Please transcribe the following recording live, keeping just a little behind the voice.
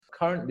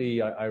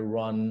currently I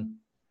run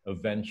a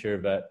venture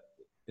that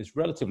is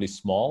relatively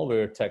small.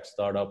 We're a tech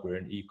startup, we're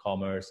in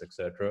e-commerce,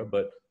 etc.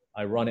 But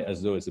I run it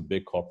as though it's a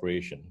big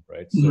corporation,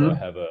 right? So I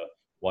have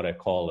what I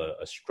call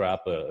a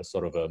strap, a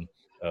sort of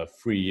a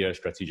 3-year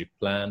strategic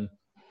plan.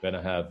 Then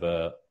I have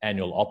an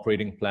annual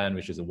operating plan,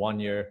 which is a 1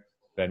 year.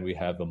 Then we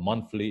have a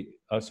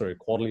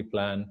quarterly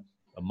plan,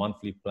 a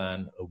monthly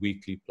plan, a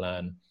weekly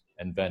plan,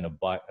 and then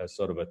a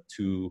sort of a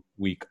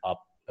 2-week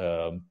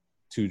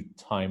 2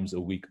 times a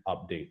week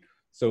update.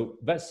 So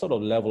that sort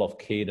of level of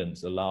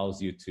cadence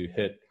allows you to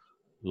hit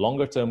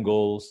longer term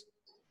goals,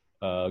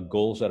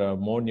 goals that are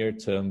more near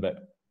term that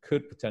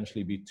could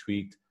potentially be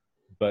tweaked,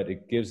 but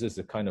it gives us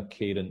a kind of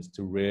cadence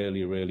to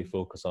really, really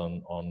focus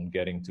on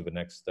getting to the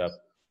next step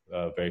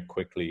very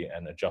quickly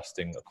and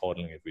adjusting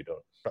accordingly if we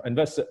don't. And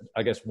that's,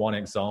 I guess, one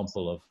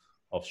example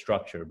of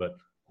structure, but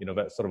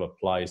that sort of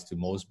applies to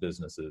most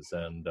businesses.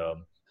 And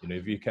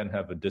if you can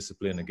have a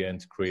discipline again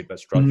to create that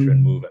structure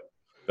and move at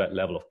that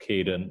level of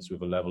cadence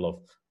with a level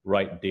of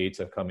right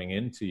data coming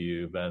into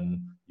you,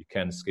 then you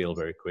can scale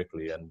very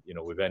quickly. And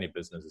with any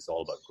business, it's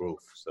all about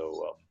growth.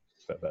 So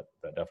that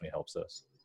definitely helps us.